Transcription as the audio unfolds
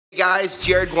Hey guys,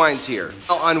 Guynes here.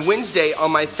 On Wednesday on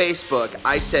my Facebook,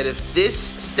 I said if this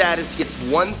status gets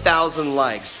 1,000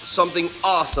 likes, something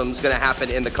awesome is gonna happen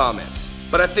in the comments.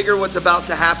 But I figure what's about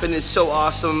to happen is so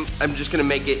awesome, I'm just gonna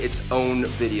make it its own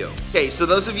video. Okay, so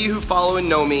those of you who follow and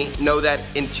know me know that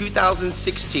in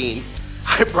 2016,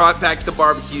 I brought back the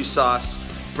barbecue sauce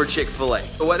for Chick-Fil-A.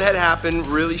 What had happened,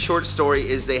 really short story,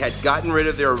 is they had gotten rid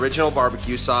of their original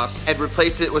barbecue sauce and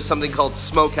replaced it with something called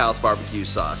Smokehouse barbecue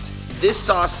sauce. This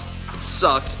sauce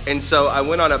sucked, and so I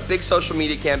went on a big social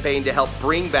media campaign to help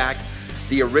bring back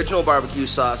the original barbecue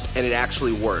sauce, and it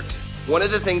actually worked. One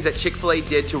of the things that Chick-fil-A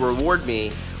did to reward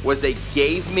me was they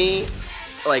gave me,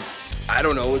 like, I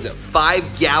don't know, was it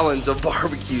 5 gallons of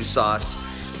barbecue sauce,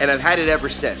 and I've had it ever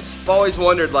since. I've always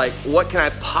wondered, like, what can I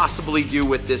possibly do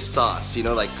with this sauce? You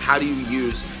know, like, how do you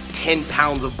use 10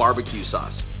 pounds of barbecue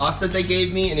sauce? Sauce that they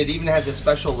gave me, and it even has a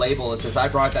special label that says, I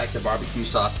brought back the barbecue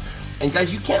sauce. And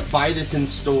guys, you can't buy this in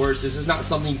stores. This is not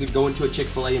something you could go into a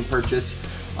Chick-fil-A and purchase.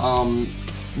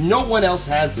 No one else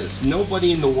has this.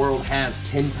 Nobody in the world has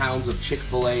 10 pounds of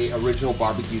Chick-fil-A original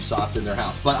barbecue sauce in their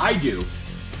house. But I do.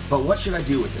 But what should I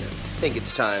do with it? I think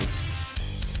it's time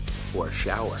for a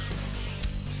shower.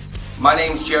 My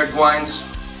name's Guynes.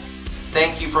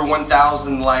 Thank you for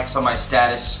 1,000 likes on my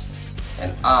status.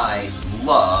 And I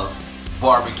love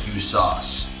barbecue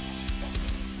sauce.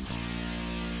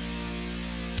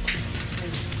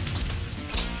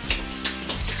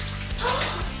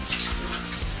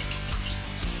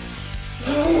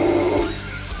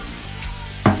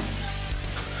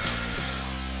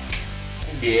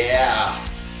 Yeah,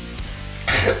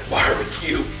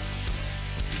 barbecue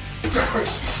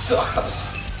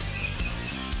sauce.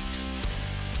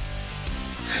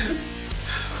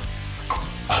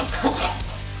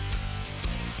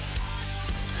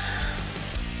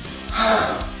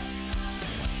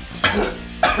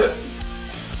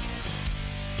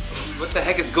 What the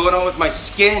heck is going on with my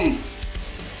skin?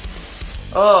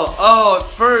 Oh,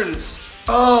 it burns.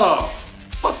 Oh,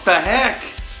 what the heck?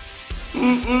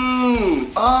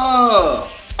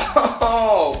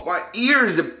 Oh, my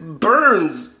ears, it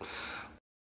burns.